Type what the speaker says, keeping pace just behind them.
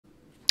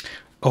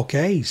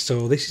Okay,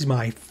 so this is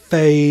my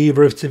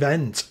favourite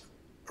event,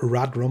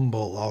 Rad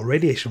Rumble or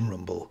Radiation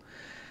Rumble.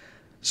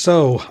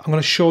 So I'm going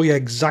to show you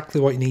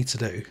exactly what you need to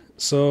do.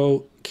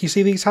 So can you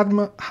see these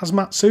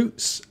hazmat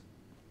suits?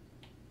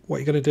 What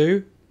you're going to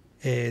do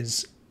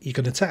is you're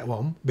going to take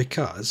one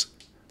because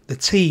the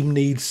team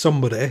needs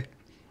somebody,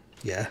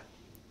 to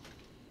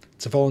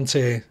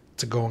volunteer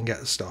to go and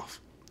get the stuff.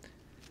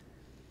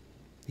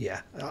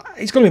 Yeah,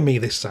 it's going to be me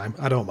this time.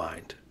 I don't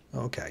mind.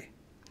 Okay.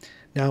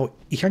 Now,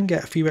 you can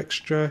get a few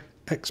extra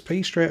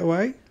XP straight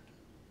away,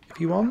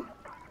 if you want,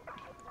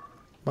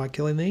 by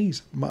killing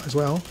these. Might as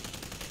well.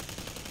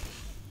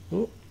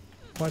 Oh,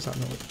 why is that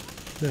not?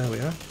 There we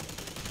are.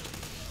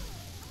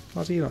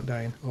 Why's he not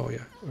dying? Oh,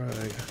 yeah. Right,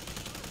 there you go.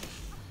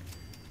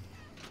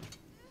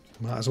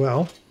 Might as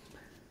well.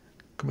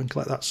 Come and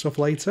collect that stuff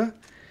later.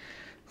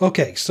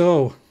 Okay,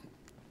 so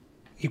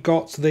you've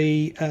got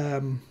the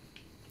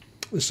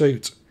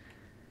suit.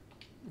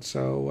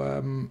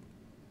 So,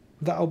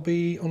 that'll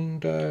be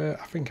under,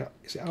 I think,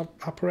 is it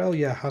apparel?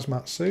 Yeah,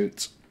 hazmat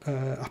suit.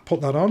 I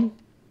put that on.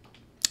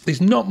 There's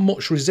not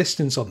much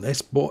resistance on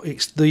this, but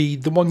it's the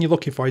one you're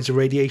looking for is the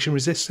radiation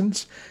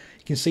resistance.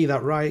 You can see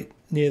that right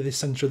near the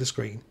centre of the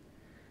screen.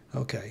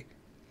 Okay.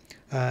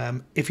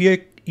 If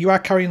you are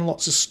carrying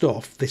lots of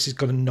stuff, this is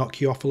going to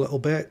knock you off a little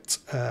bit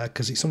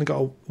because it's only got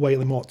a weight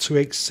limit of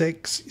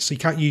 286, so you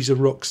can't use a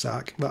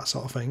rucksack, that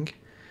sort of thing.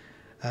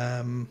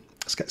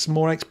 Let's get some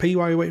more XP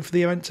while you're waiting for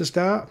the event to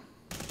start.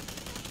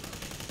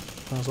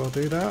 Might as well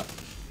do that.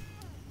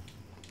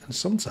 And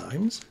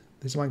sometimes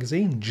there's a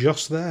magazine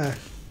just there.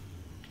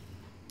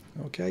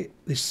 Okay,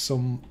 there's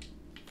some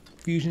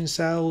fusion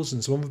cells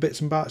and some other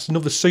bits and bats.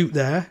 Another suit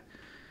there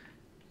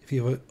if the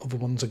other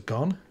ones are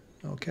gone.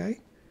 Okay.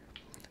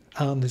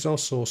 And there's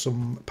also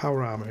some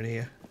power armour in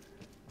here.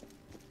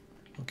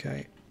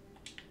 Okay.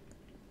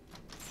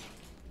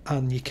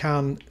 And you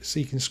can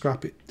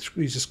scrap it,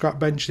 use a scrap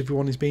bench if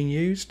one is being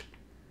used.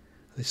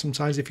 There's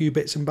sometimes a few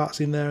bits and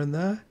bats in there and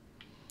there.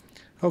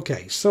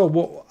 Okay, so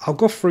what I'll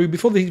go through,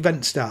 before the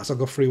event starts, I'll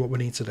go through what we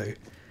need to do.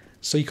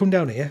 So you come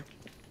down here,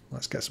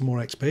 let's get some more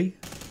XP.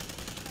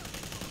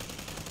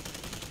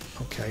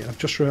 Okay, I've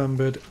just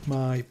remembered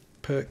my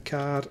perk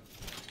card.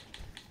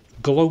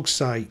 Glow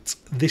sight.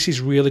 This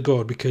is really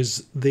good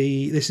because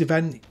this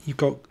event, you've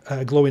got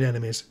glowing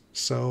enemies.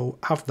 So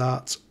have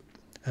that.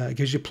 It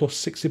gives you plus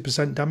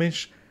 60%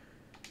 damage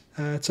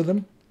to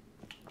them.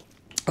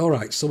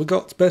 Alright, so we've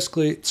got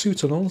basically two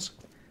tunnels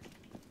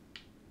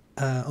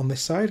on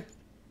this side.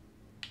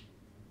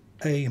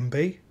 A and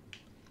B.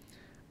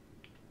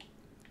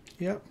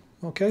 Yep,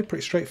 okay,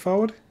 pretty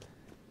straightforward.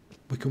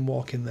 We can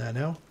walk in there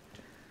now.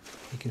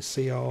 You can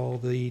see all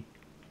the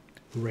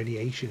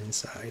radiation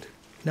inside.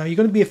 Now you're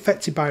going to be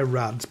affected by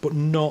rads, but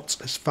not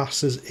as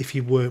fast as if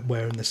you weren't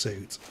wearing the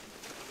suit.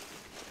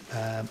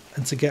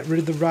 And to get rid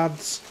of the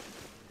rads,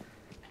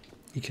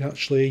 you can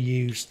actually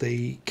use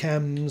the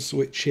chems,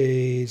 which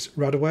is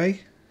rad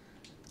away.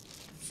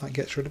 That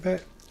gets rid of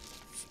it.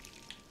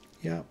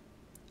 Yeah.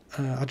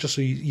 I just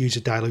use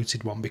a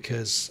diluted one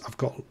because I've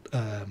got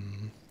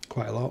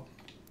quite a lot.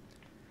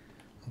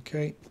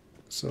 Okay,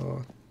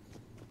 so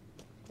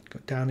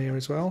got down here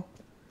as well.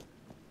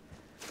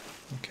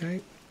 Okay,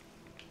 you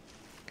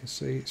can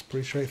see it's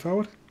pretty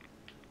straightforward.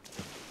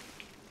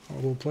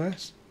 Horrible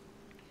place.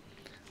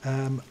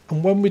 And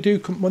when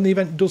when the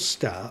event does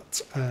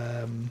start,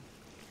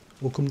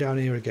 we'll come down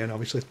here again.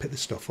 Obviously, to pick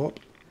this stuff up.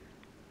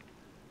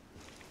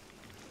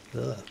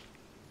 Ugh.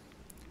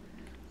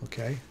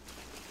 Okay.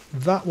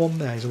 That one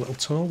there is a little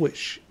tunnel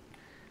which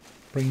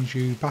brings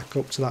you back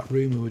up to that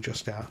room we were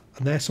just at.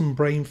 And there's some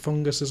brain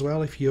fungus as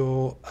well if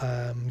you're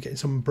getting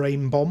some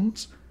brain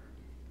bombs.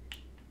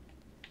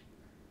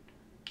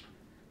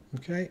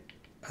 Okay.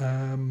 We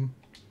can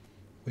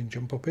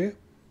jump up here.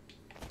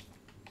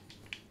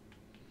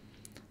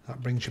 That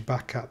brings you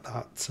back at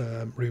that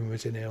room we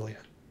was in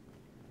earlier.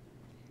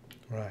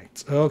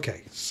 Right.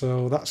 Okay.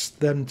 So that's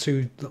them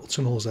two little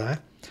tunnels there.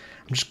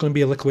 I'm just going to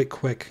be a little bit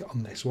quick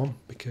on this one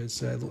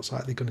because it looks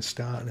like they're going to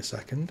start in a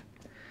second.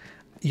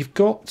 You've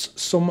got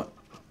some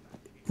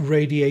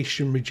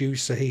radiation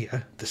reducer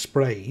here, the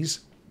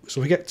sprays.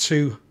 So we get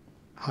two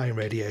high in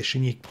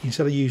radiation.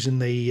 Instead of using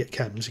the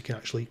chems, you can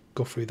actually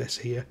go through this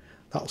here.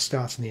 That'll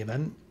start in the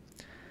event.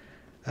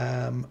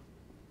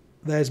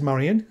 There's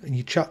Marion, and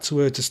you chat to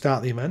her to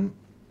start the event.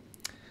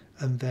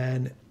 And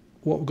then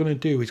what we're going to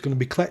do is going to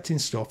be collecting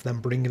stuff, then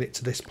bringing it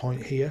to this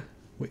point here,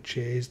 which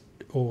is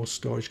ore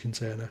storage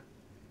container.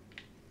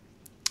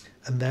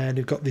 And then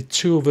we've got the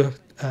two other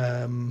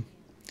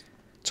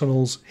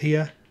tunnels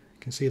here. You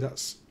can see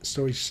that's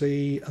storage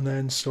C and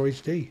then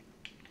storage D.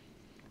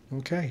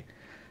 Okay.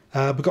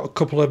 We've got a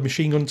couple of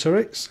machine gun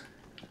turrets.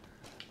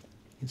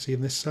 You can see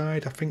on this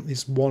side. I think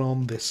there's one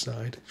on this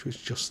side, which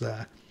is just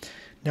there.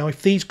 Now,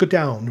 if these go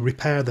down,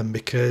 repair them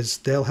because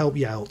they'll help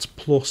you out.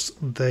 Plus,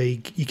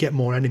 you get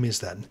more enemies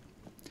then.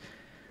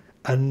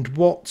 And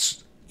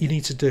what you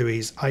need to do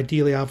is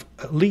ideally have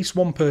at least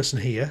one person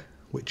here,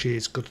 which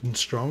is good and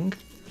strong.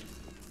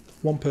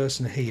 One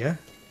person here,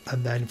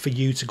 and then for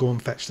you to go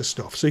and fetch the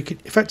stuff. So you can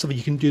effectively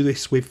you can do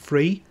this with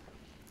 3,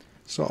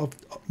 sort of,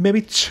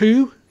 maybe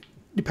 2,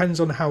 depends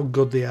on how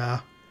good they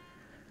are.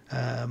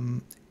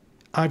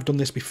 I've done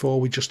this before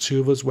with just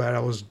 2 of us, where I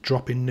was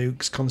dropping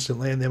nukes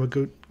constantly and they were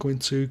going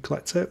to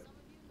collect it.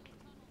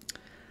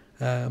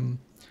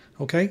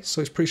 Okay,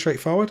 so it's pretty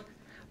straightforward.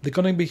 They're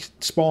going to be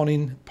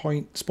spawn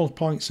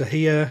points are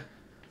here,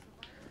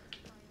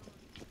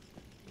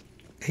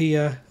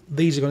 here.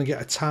 These are going to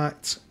get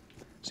attacked,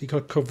 so you've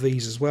got to cover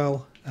these as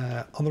well.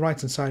 On the right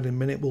hand side in a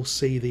minute we'll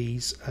see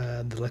these,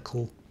 the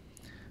little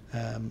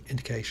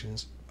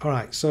indications.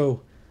 Alright,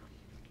 so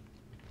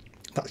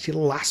that's your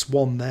last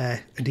one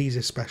there,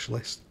 adhesive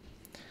specialist.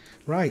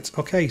 Right,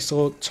 okay,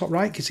 so top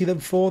right, can you see them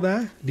 4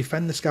 there?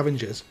 Defend the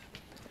scavengers.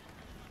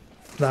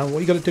 Now what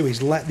you got to do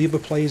is let the other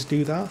players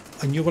do that,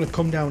 and you're going to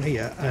come down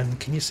here, and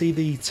can you see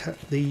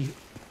the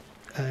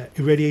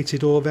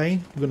irradiated ore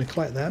vein? We're going to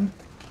collect them.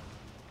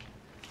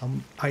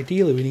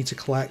 Ideally we need to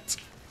collect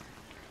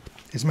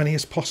as many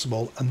as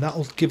possible, and that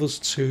will give us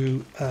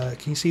to, can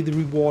you see the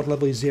reward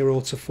level is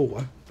 0 to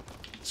 4?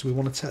 So we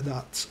want to take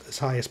that as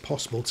high as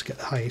possible to get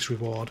the highest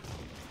reward.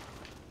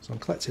 So I'm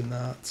collecting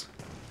that.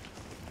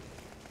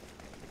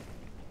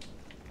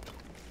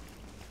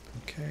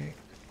 Okay.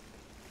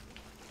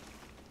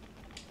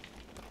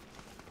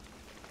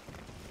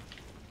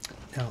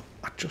 Now,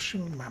 I just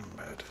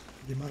remembered,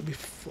 there might be...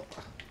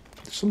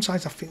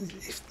 Sometimes I think,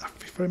 if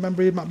I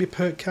remember, it might be a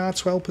perk card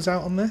to help us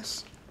out on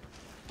this.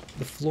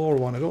 The flora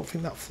one, I don't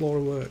think that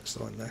flora works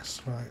though in this.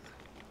 Right.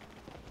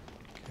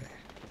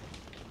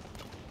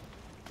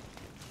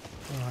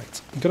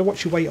 Alright, you've got to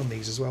watch your weight on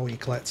these as well when you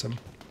collect them.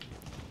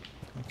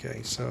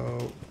 Okay,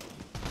 so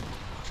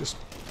just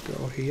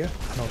go here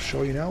and I'll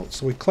show you now.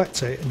 So we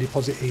collect it and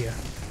deposit here.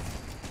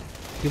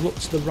 If you look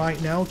to the right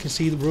now, you can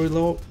see the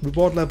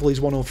reward level is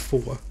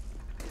 104.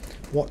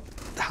 What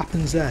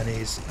happens then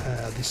is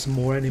there's some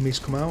more enemies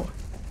come out.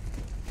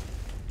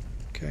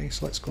 Okay,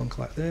 so let's go and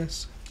collect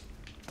this.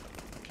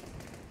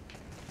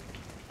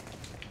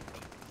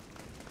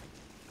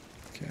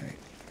 Okay.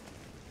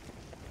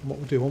 What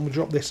we'll do when we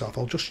drop this off,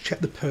 I'll just check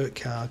the perk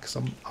card because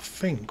I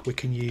think we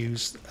can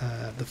use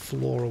the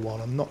flora one.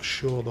 I'm not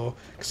sure though,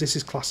 because this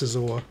is class as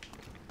ore.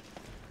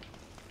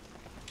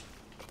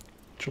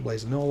 Trouble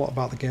is, I know a lot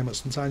about the game, but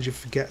sometimes you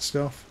forget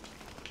stuff.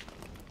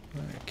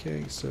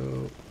 Okay,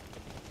 so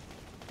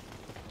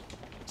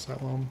that's that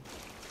one.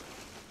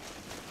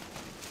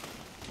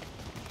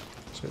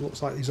 So it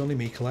looks like there's only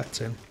me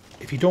collecting.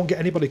 If you don't get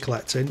anybody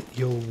collecting,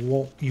 you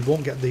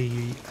won't get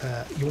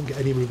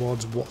any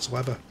rewards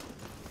whatsoever.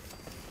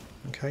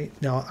 Okay,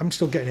 now I'm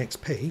still getting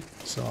XP,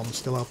 so I'm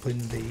still helping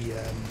the...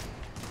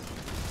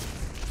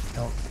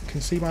 now, you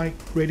can see my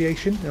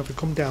radiation. Now if we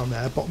come down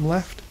there, bottom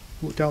left,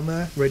 look down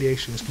there,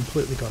 radiation is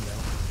completely gone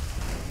now.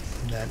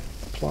 And then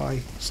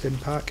apply stim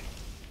pack.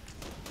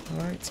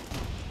 Alright.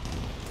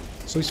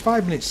 So it's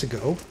 5 minutes to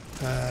go.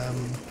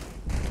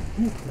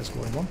 Let's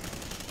go in one.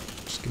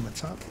 Just give him a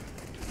tap.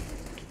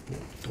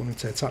 Don't want him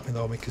to attack me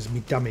though, because my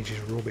damage is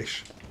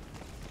rubbish.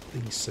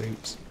 These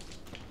suits.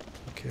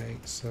 Okay,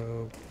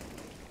 so...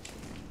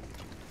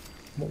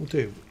 what we'll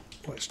do,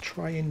 let's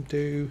try and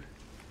do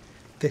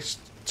this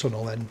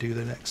tunnel, then do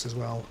the next as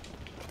well.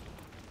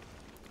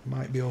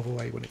 Might be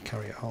overweight when it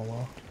carry it all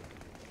off.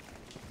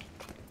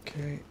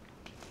 Okay.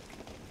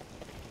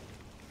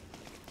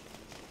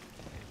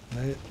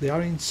 They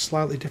are in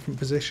slightly different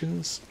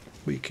positions,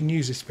 but you can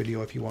use this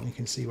video if you want. You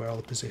can see where all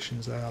the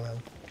positions are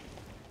then.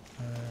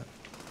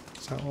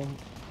 Is that one?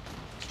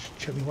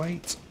 Check my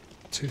weight.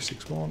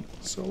 261.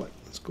 So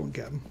let's go and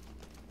get them.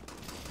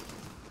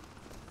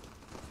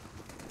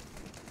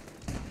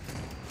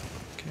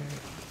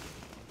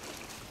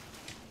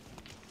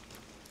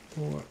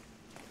 Four.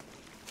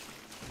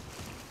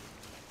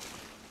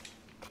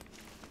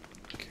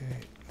 Okay,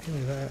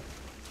 nearly there.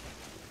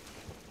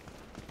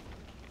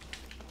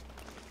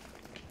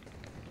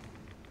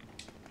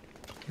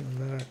 Nearly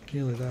there,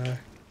 nearly there.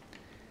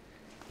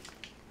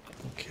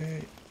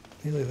 Okay,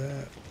 nearly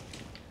there.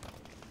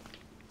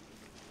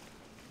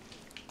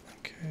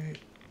 Okay.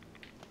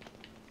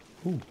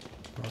 Ooh,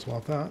 might as well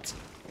have that.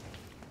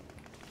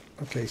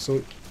 Okay,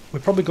 so we're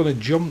probably going to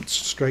jump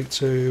straight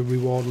to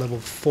reward level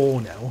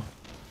 4 now.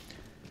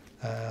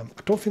 I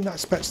don't think that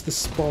expects the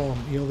spawn,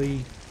 you know,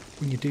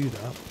 when you do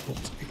that,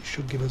 but it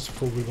should give us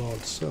full reward.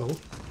 So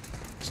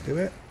let's do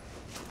it.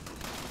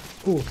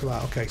 Oh, look at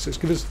that. Okay, so it's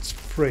given us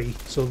 3,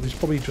 so there's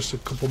probably just a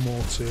couple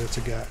more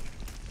to get.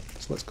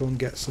 So let's go and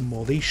get some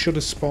more. These should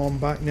have spawned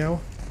back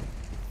now.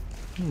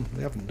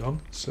 They haven't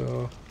done.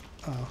 So,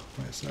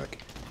 wait a sec.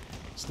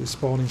 So they're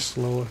spawning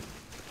slower.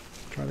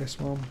 Try this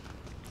one.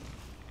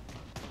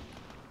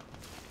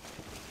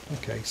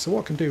 Okay, so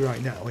what I can do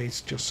right now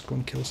is just go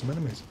and kill some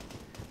enemies.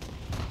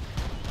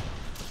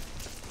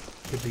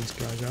 Give these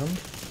guys a hand.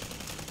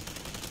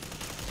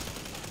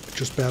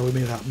 Just bear with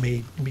me that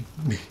me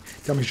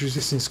damage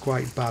resistance is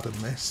quite bad on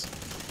this.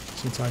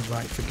 Sometimes you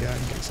might forget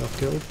and get yourself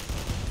killed.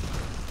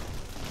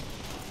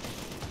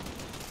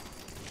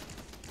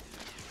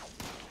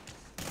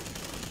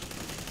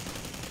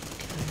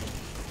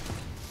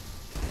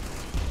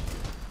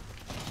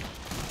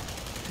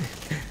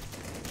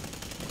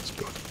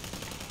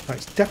 Right,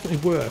 it's definitely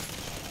worth,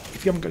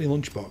 if you haven't got any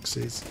lunch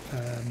boxes,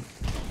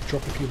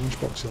 drop a few lunch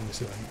boxes on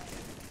this event.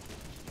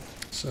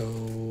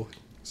 So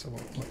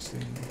let's see.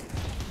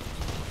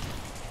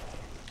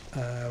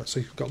 So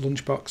you've got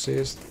lunch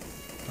boxes,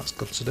 that's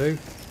good to do.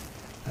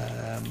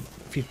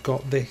 If you've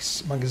got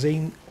this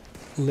magazine,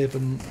 Live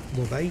and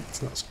Love 8,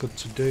 that's good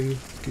to do,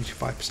 it gives you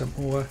 5%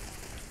 more.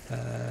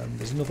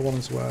 There's another one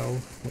as well,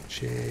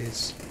 which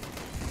is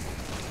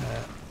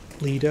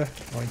Leader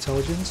or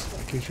Intelligence,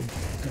 that gives you an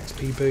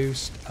XP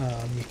boost,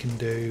 and you can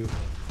do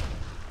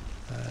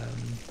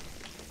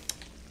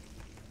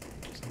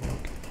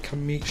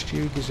Can Meat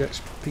Stew gives you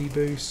XP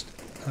boost,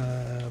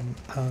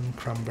 and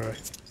Cranberry.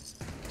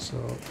 So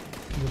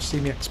you'll see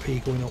my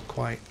XP going up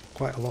quite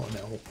a lot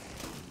now.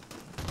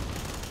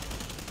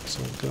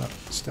 So that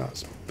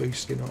starts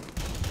boosting up.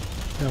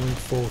 Now we're in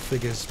 4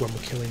 figures when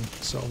we're killing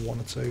sort of 1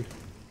 or 2.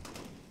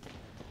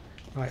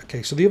 Right,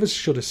 okay, so the others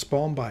should have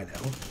spawned by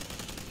now.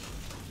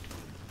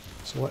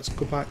 So let's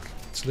go back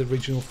to the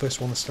original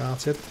first one that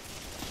started.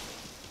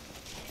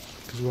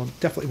 Because we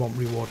definitely want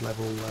reward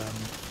level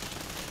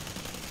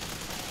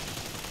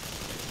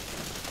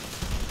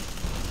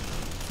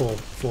 4,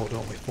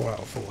 don't we? 4 out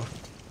of 4.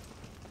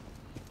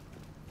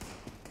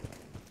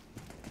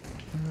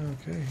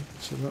 Okay,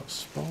 so that's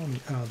spawn.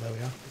 Oh, there we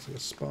are. There's a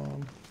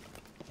spawn.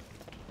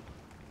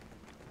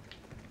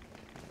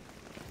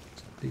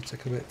 Need to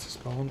take a bit to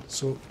spawn.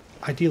 So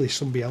ideally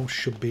somebody else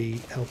should be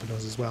helping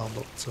us as well,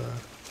 but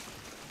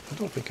I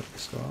don't think I'll be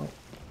so out.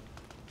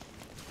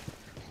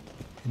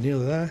 You're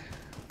nearly there.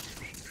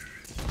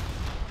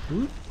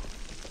 Ooh.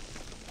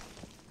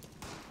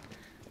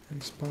 Any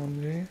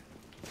spawn here?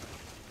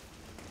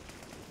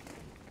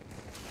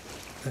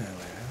 There we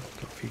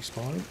are. Got a few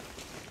spawning.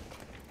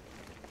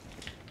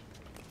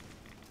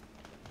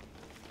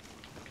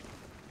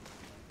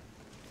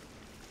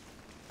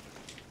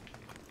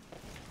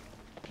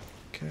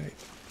 Okay,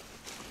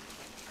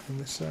 on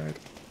this side.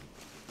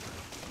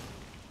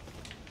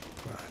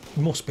 Right,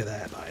 must be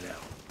there by now.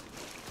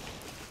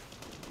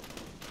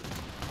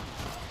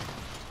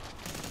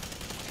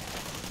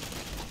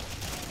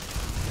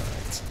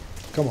 Right,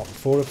 come on,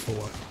 4 of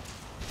 4.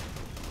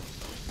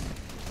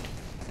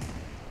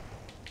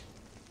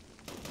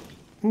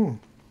 Look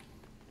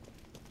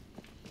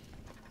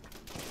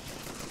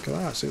at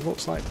that, so it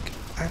looks like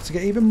I have to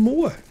get even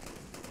more.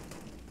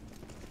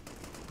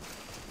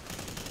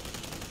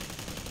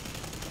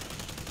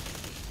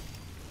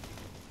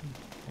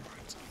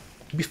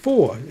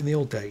 Before, in the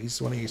old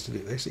days, when I used to do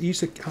this, it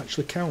used to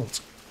actually count.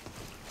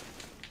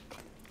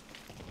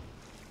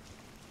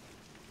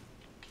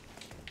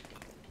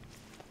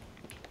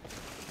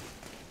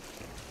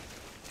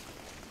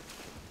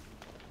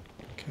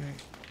 Okay.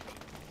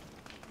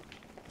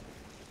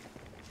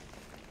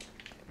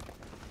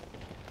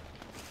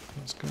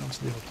 Let's go on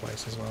to the other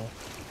place as well.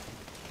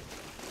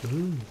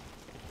 Ooh.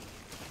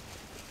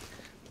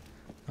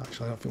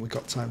 Actually, I don't think we've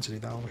got time to do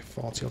that with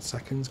 40 odd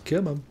seconds.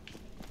 Come on.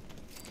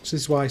 This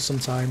is why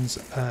sometimes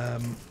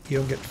you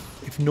don't get,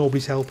 if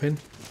nobody's helping.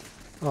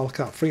 Oh, look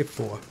at that, 3 of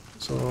 4.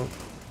 So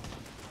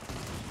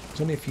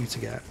there's only a few to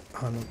get.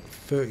 And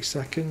 30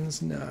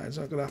 seconds. No, it's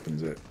not going to happen,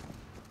 is it?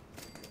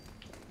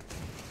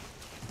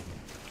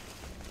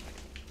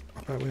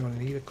 I bet we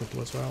only need a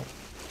couple as well.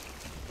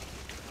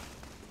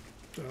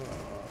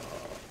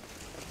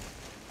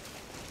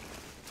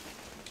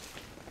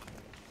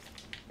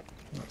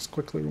 Let's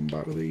quickly run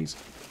back with these.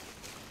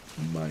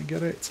 We might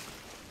get it.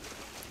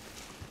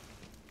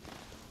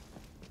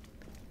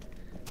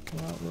 Come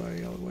out the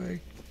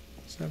way,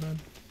 7.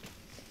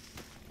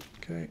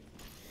 Okay.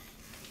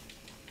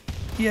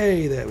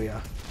 Yay, there we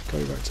are.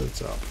 Going back to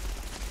the top.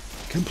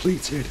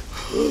 Completed.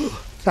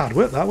 It's hard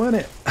work that, weren't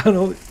it? I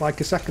know, like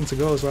a second to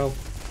go as well.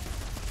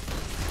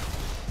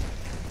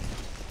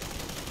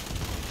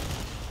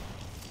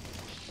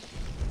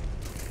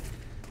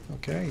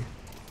 Okay.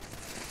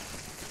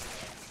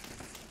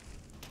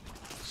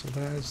 So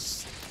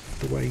there's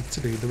the way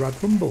to do the Rad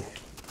Rumble.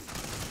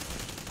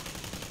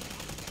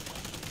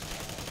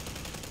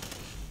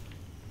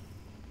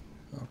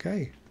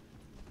 Okay.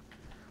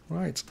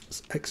 Right,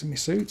 exit my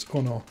suit.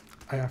 Oh no,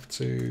 I have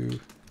to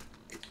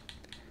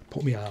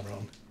put my armour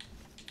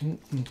on.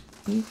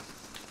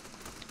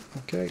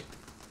 Okay,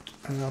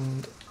 and I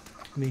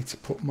need to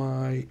put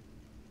my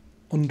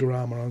Under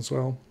Armour on as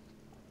well.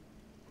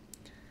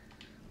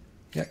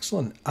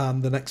 Excellent.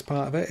 And the next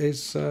part of it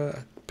is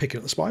picking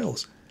up the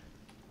spoils.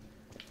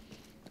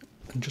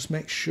 And just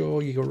make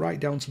sure you go right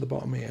down to the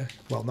bottom here.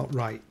 Well, not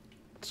right,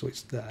 so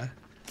it's there.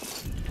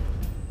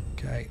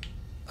 Okay,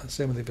 and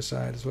same with the other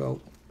side as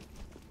well.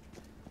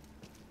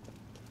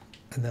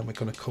 And then we're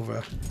going to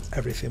cover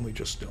everything we've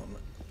just done.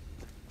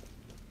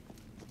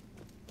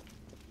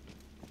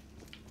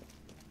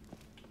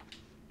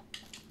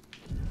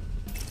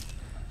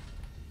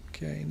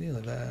 Okay,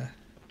 nearly there.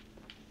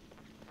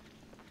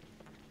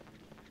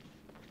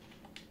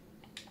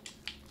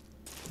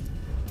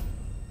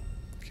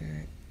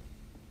 Okay,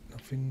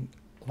 nothing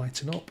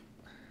lighting up.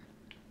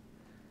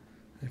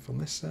 And from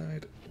this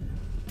side.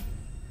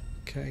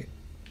 Okay.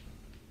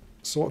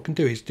 So what I can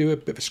do is do a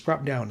bit of a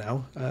scrap down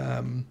now.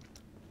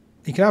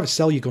 You can either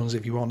sell your guns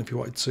if you want, if you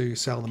wanted to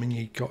sell them and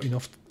you got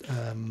enough.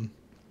 Can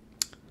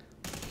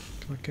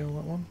I kill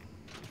that one?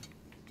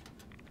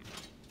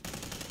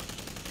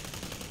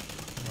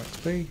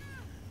 XP.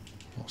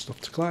 More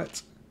stuff to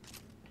collect.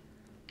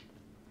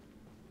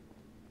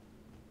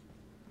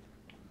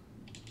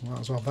 Might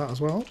as well have that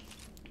as well.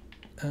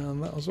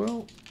 And that as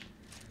well.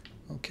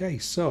 Okay,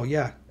 so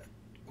yeah,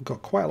 we've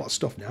got quite a lot of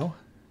stuff now.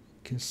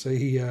 You can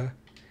see, in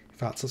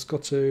fact, let's go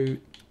to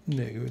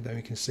new, and then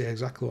we can see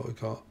exactly what we've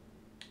got.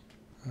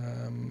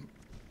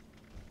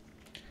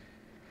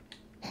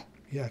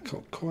 Yeah,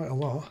 got quite a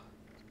lot.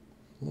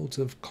 Loads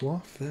of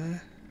cloth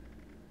there.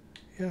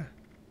 Yeah.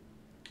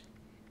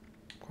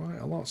 Quite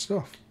a lot of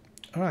stuff.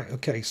 Alright,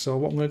 okay, so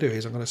what I'm going to do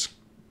is I'm going to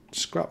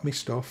scrap my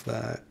stuff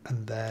there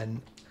and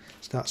then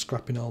start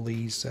scrapping all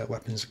these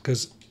weapons,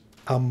 because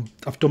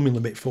I've done my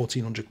limit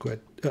 1400 quid,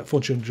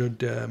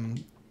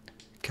 1400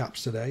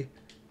 caps today.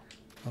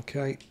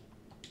 Okay,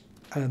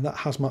 and that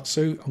hazmat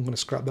suit, I'm going to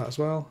scrap that as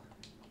well.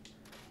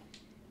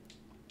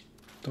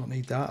 Don't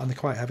need that, and they're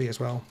quite heavy as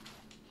well.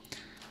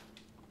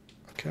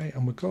 Okay,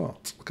 and look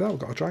at that, we've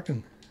got a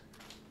dragon.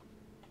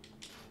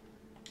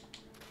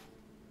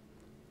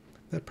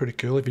 They're pretty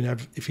cool if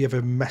you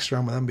ever messed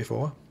around with them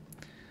before.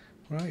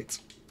 Right.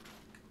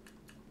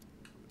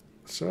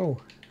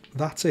 So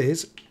that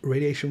is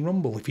Radiation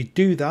Rumble. If you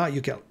do that,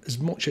 you get as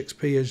much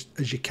XP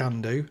as you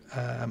can do.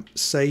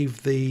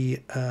 Save the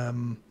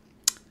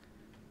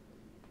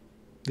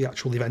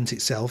actual event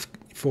itself,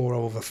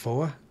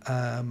 4/4.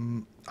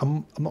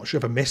 I'm not sure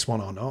if I missed one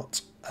or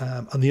not.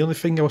 And the only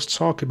thing I was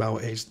talking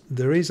about is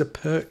there is a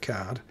perk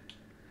card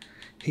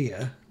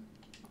here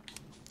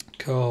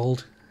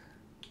called,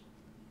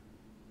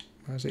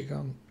 where's it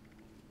gone?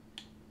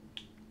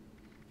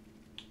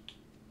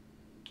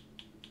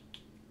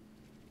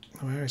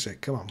 Where is it?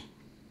 Come on.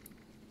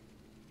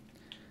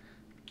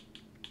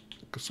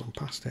 Got something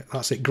past it.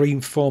 That's it.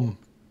 Green Thumb.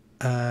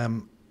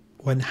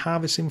 When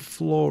harvesting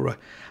flora.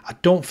 I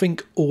don't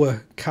think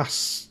ore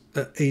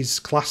is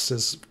classed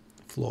as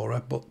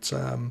flora, but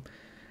I'll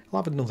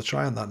have another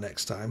try on that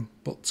next time.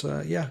 But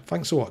yeah,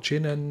 thanks for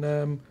watching,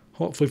 and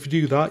hopefully if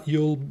you do that,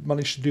 you'll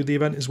manage to do the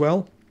event as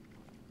well.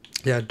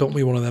 Yeah, don't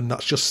be one of them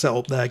that's just set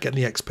up there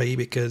getting the XP,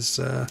 because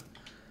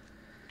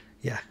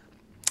yeah,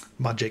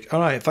 magic.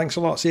 Alright, thanks a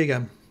lot. See you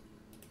again.